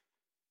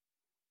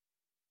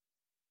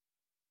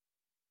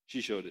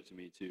 She showed it to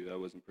me too. I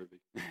wasn't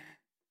perfect.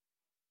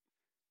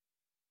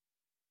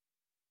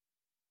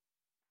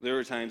 There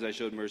were times I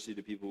showed mercy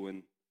to people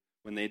when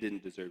they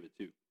didn't deserve it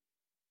too.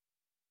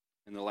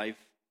 And the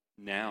life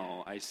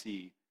now I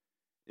see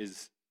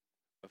is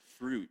a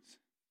fruit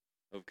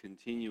of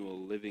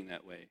continual living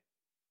that way.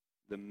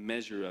 The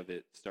measure of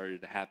it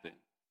started to happen.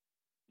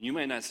 You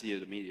might not see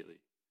it immediately.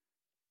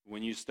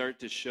 When you start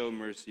to show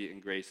mercy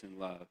and grace and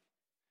love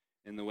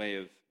in the way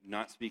of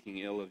not speaking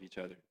ill of each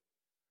other,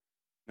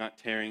 not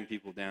tearing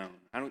people down.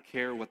 I don't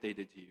care what they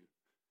did to you.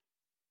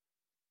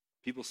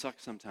 People suck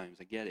sometimes,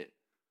 I get it.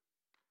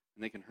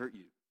 And they can hurt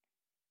you.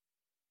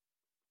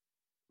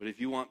 But if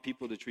you want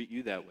people to treat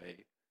you that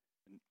way,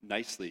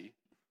 nicely,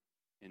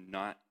 and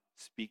not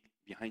speak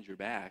behind your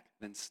back,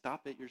 then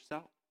stop it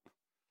yourself.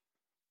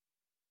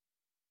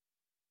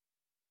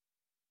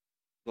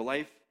 The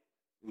life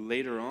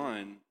later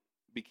on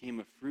became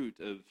a fruit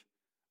of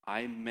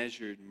I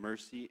measured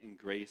mercy and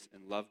grace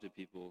and love to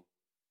people.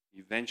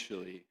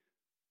 Eventually,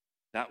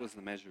 that was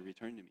the measure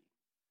returned to me.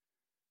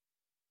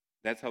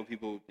 That's how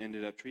people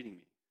ended up treating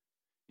me.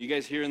 You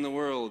guys hear in the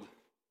world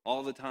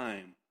all the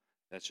time,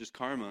 that's just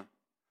karma.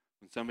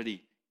 When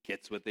somebody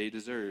gets what they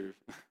deserve,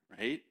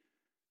 right?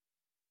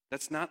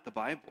 That's not the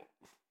Bible.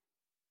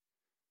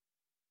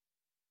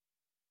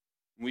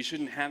 We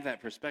shouldn't have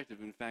that perspective.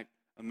 In fact,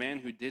 a man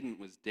who didn't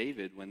was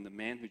David. When the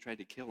man who tried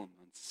to kill him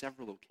on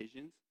several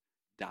occasions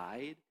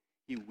died,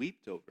 he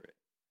wept over it.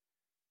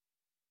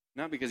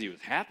 Not because he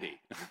was happy.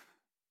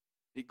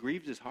 It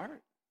grieved his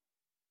heart.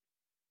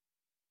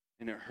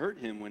 And it hurt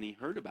him when he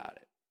heard about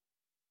it.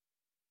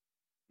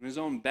 And his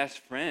own best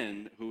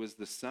friend, who was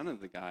the son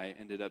of the guy,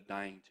 ended up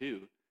dying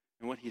too.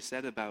 And what he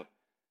said about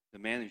the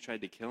man who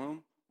tried to kill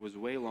him was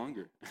way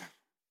longer.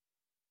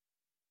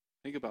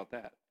 Think about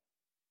that.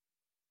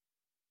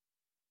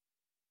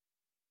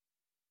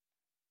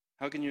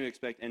 How can you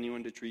expect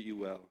anyone to treat you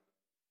well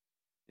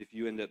if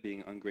you end up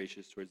being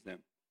ungracious towards them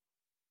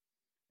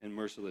and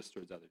merciless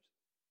towards others?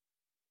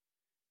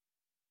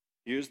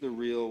 Here's the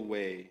real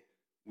way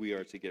we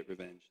are to get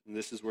revenge. And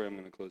this is where I'm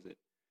going to close it.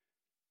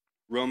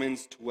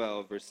 Romans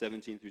 12, verse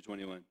 17 through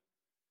 21.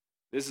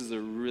 This is a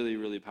really,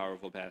 really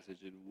powerful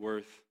passage and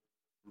worth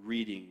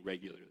reading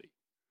regularly.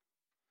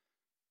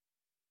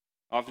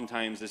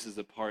 Oftentimes, this is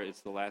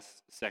it's the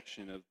last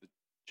section of the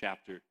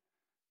chapter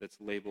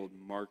that's labeled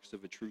Marks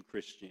of a True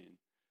Christian,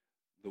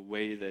 the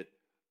way that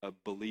a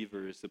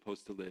believer is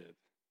supposed to live,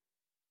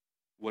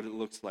 what it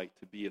looks like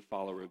to be a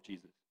follower of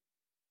Jesus.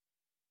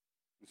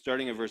 And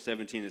starting at verse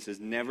 17, it says,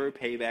 "Never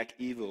pay back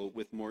evil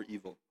with more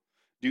evil.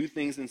 Do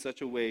things in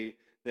such a way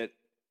that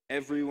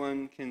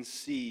everyone can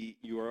see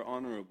you are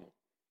honorable."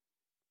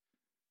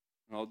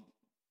 Well,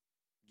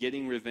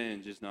 getting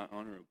revenge is not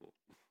honorable.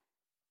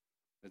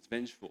 That's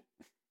vengeful.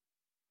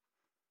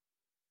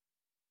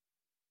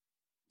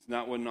 It's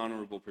not what an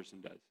honorable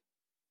person does.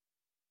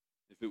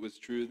 If it was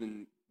true,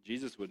 then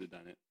Jesus would have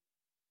done it.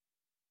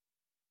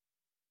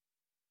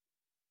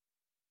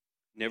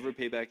 Never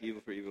pay back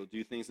evil for evil.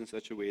 Do things in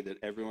such a way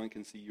that everyone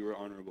can see you are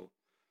honorable.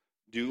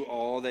 Do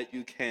all that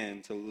you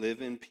can to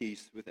live in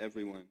peace with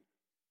everyone.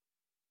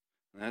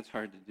 And that's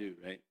hard to do,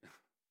 right?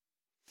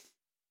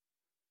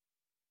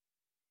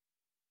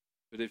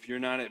 But if you're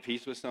not at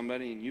peace with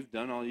somebody and you've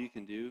done all you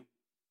can do,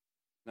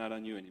 it's not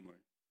on you anymore.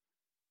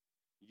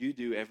 You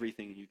do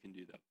everything you can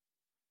do, though.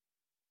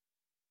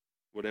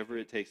 Whatever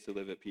it takes to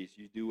live at peace,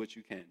 you do what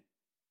you can.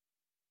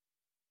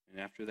 And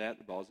after that,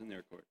 the ball's in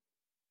their court.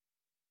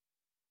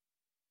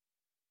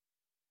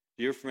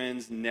 Dear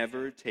friends,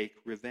 never take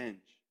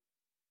revenge.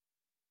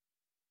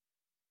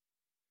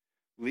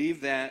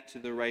 Leave that to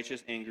the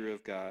righteous anger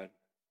of God.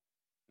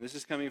 This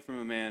is coming from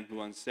a man who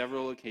on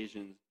several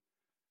occasions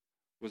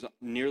was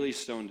nearly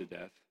stoned to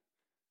death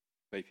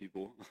by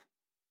people.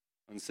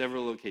 On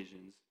several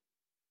occasions,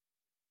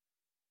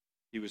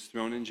 he was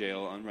thrown in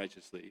jail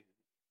unrighteously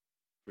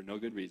for no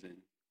good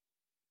reason.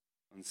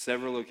 On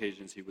several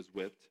occasions, he was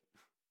whipped.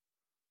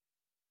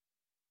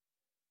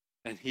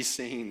 And he's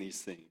saying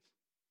these things.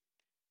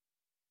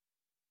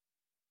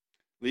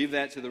 Leave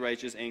that to the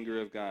righteous anger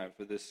of God,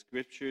 for the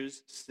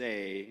scriptures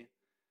say,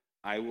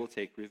 "I will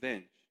take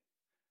revenge.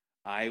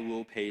 I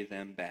will pay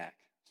them back,"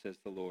 says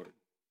the Lord.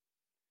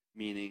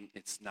 meaning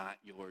it's not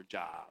your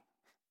job.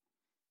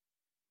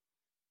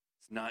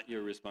 It's not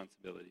your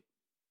responsibility.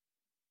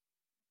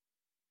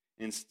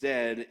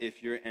 Instead,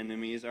 if your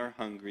enemies are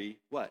hungry,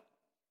 what?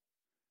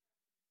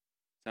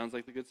 Sounds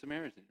like the Good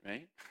Samaritan,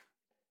 right?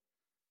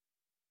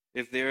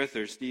 If they're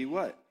thirsty,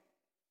 what?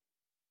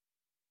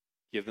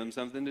 Give them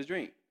something to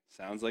drink.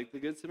 Sounds like the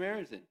Good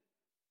Samaritan.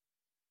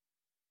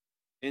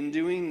 In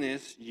doing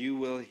this, you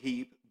will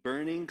heap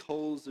burning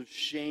coals of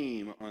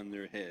shame on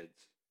their heads.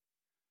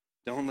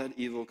 Don't let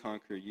evil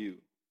conquer you,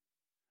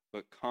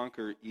 but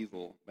conquer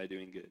evil by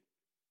doing good.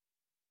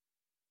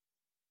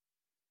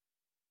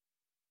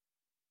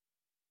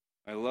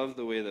 I love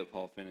the way that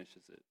Paul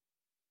finishes it.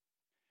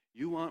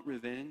 You want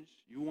revenge?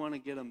 You want to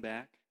get them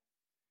back?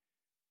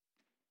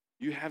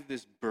 You have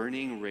this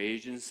burning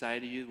rage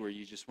inside of you where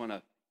you just want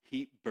to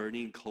heap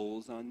burning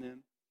coals on them?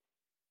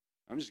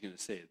 I'm just going to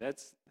say it.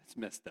 That's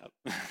messed up,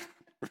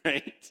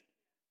 right?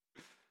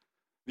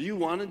 Do you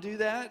want to do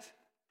that?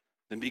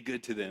 Then be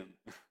good to them.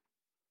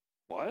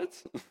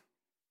 What?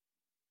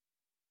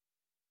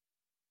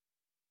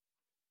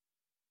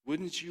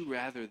 Wouldn't you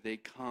rather they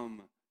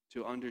come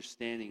to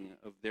understanding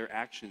of their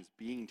actions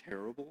being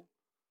terrible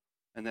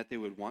and that they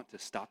would want to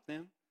stop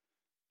them?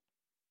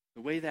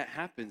 The way that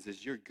happens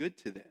is you're good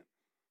to them.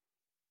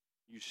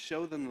 You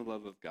show them the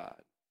love of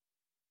God,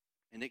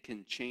 and it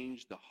can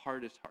change the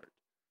hardest heart.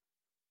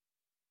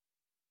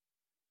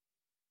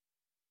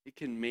 It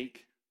can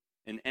make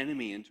an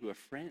enemy into a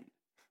friend.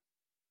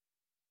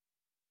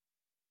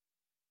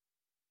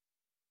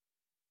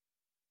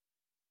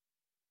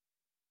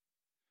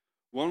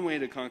 One way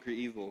to conquer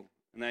evil,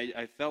 and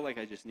I felt like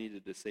I just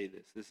needed to say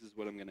this. This is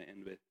what I'm going to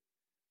end with.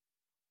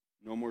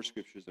 No more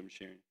scriptures I'm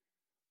sharing.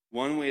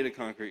 One way to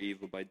conquer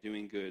evil by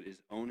doing good is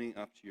owning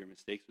up to your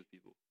mistakes with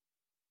people.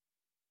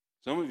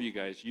 Some of you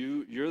guys,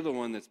 you're the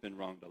one that's been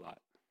wronged a lot.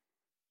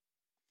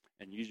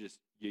 And you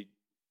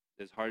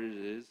as hard as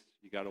it is,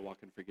 you got to walk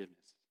in forgiveness.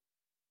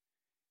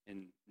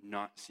 And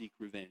not seek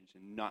revenge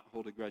and not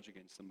hold a grudge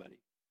against somebody.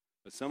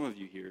 But some of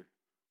you here,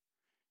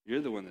 you're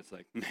the one that's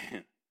like,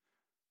 man,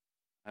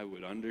 I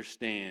would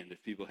understand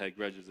if people had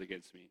grudges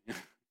against me.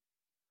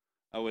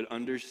 I would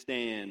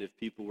understand if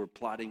people were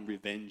plotting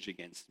revenge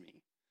against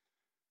me.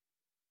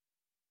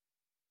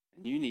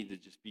 And you need to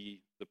just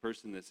be the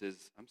person that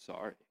says, I'm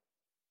sorry.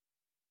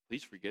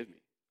 Please forgive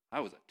me.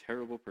 I was a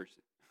terrible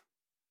person.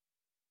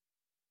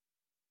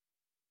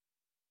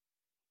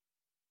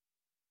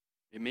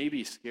 It may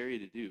be scary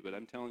to do, but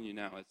I'm telling you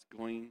now, it's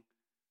going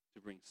to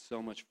bring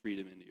so much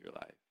freedom into your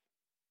life.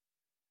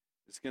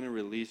 It's going to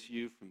release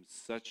you from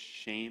such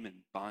shame and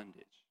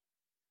bondage.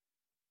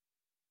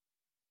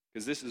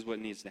 Because this is what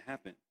needs to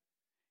happen.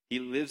 He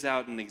lives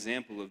out an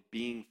example of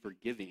being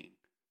forgiving.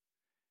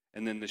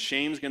 And then the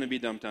shame's going to be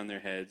dumped on their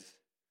heads.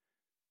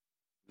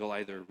 They'll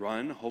either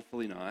run,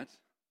 hopefully not,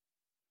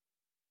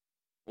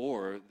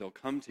 or they'll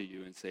come to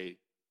you and say,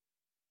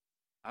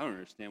 I don't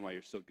understand why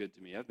you're so good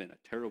to me. I've been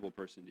a terrible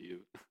person to you.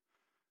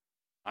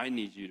 I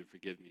need you to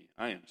forgive me.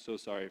 I am so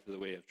sorry for the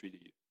way I've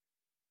treated you.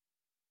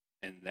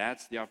 And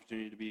that's the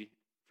opportunity to be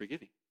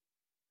forgiving.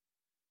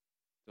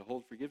 To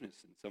hold forgiveness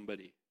in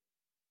somebody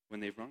when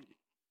they've wronged you.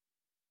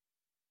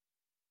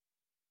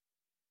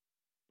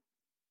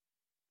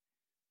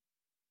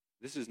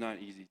 This is not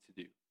easy to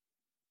do.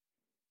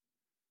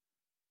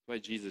 That's why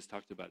Jesus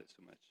talked about it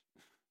so much.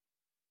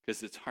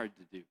 Because it's hard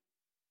to do.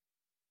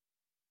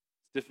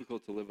 It's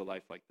difficult to live a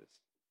life like this.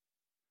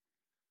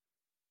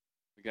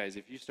 But guys,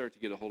 if you start to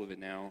get a hold of it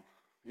now,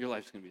 your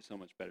life's going to be so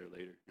much better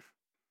later.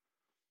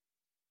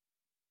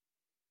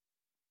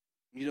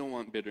 You don't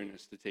want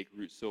bitterness to take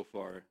root so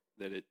far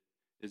that it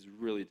is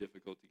really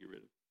difficult to get rid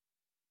of.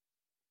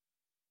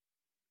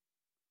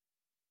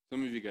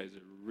 Some of you guys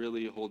are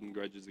really holding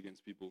grudges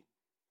against people.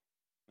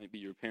 Might be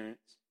your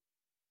parents,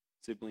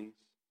 siblings,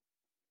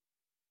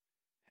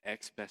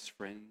 ex-best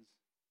friends,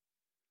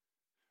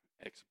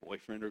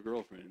 ex-boyfriend or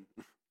girlfriend.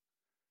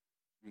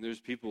 And there's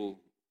people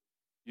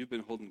you've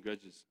been holding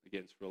grudges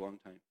against for a long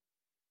time.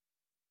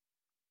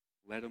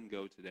 Let them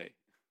go today.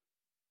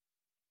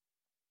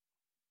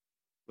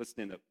 Let's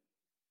stand up.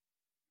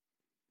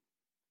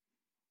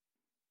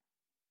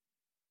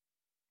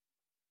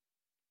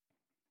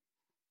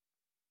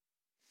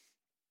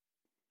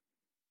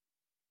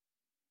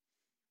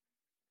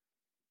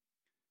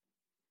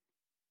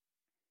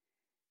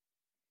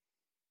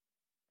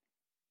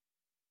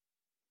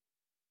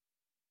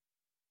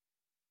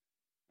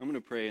 I'm going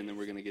to pray, and then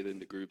we're going to get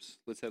into groups.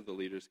 Let's have the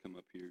leaders come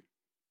up here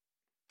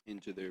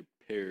into their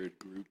paired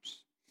groups.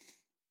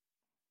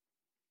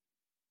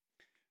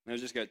 And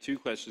I've just got 2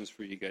 questions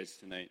for you guys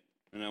tonight,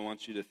 and I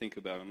want you to think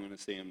about. I'm going to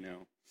say them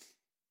now.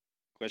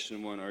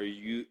 Question 1,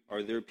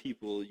 are there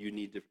people you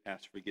need to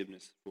ask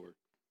forgiveness for?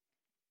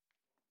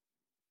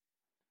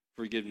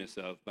 Forgiveness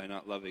of by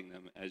not loving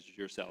them as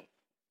yourself.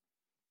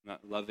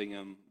 Not loving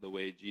them the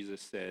way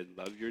Jesus said,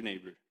 love your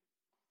neighbor.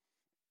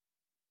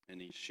 And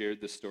he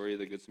shared the story of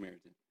the Good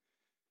Samaritan.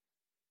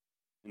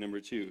 And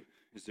number 2,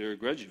 is there a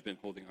grudge you've been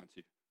holding on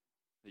to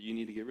that you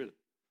need to get rid of?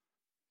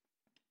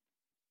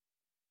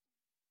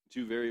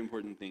 2 very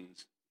important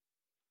things.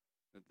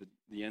 that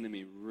the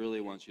enemy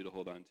really wants you to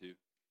hold on to.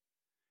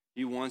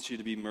 He wants you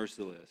to be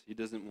merciless. He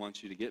doesn't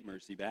want you to get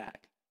mercy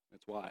back.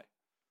 That's why.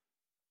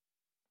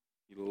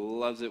 He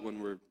loves it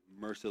when we're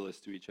merciless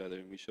to each other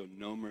and we show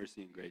no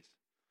mercy and grace.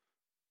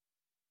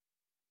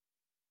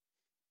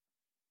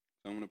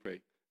 So I'm going to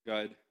pray.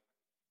 God,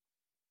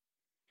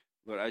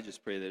 Lord, I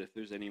just pray that if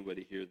there's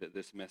anybody here that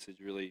this message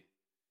really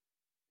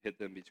hit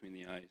them between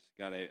the eyes,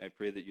 God, I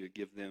pray that you would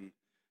give them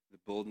the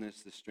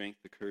boldness, the strength,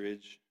 the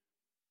courage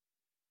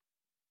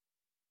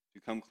to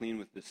come clean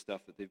with this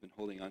stuff that they've been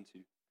holding on to,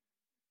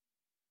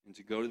 and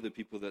to go to the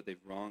people that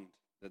they've wronged,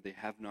 that they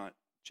have not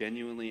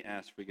genuinely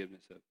asked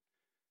forgiveness of,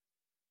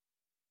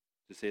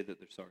 to say that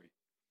they're sorry.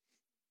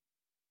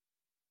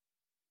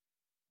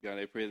 God,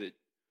 I pray that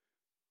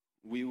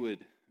we would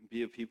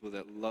be a people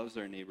that loves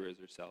our neighbor as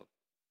ourselves,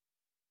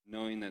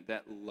 knowing that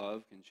that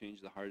love can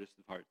change the hardest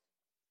of hearts.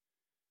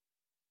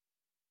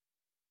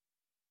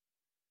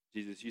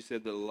 Jesus, you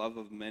said the love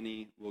of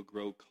many will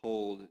grow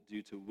cold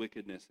due to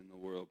wickedness in the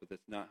world, but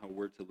that's not how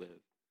we're to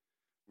live.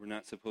 We're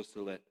not supposed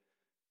to let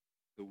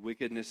the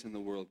wickedness in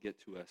the world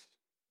get to us.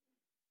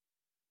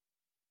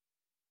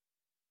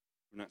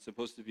 We're not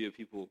supposed to be a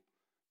people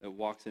that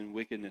walks in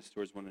wickedness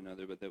towards one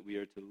another, but that we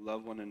are to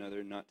love one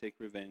another, not take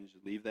revenge,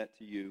 leave that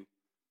to you,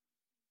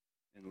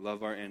 and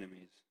love our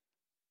enemies.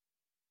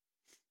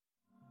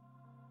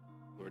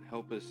 Lord,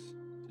 help us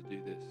to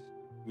do this.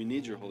 We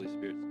need your Holy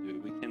Spirit to do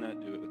it. We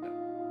cannot do it without it.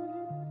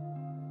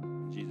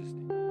 In Jesus'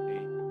 name.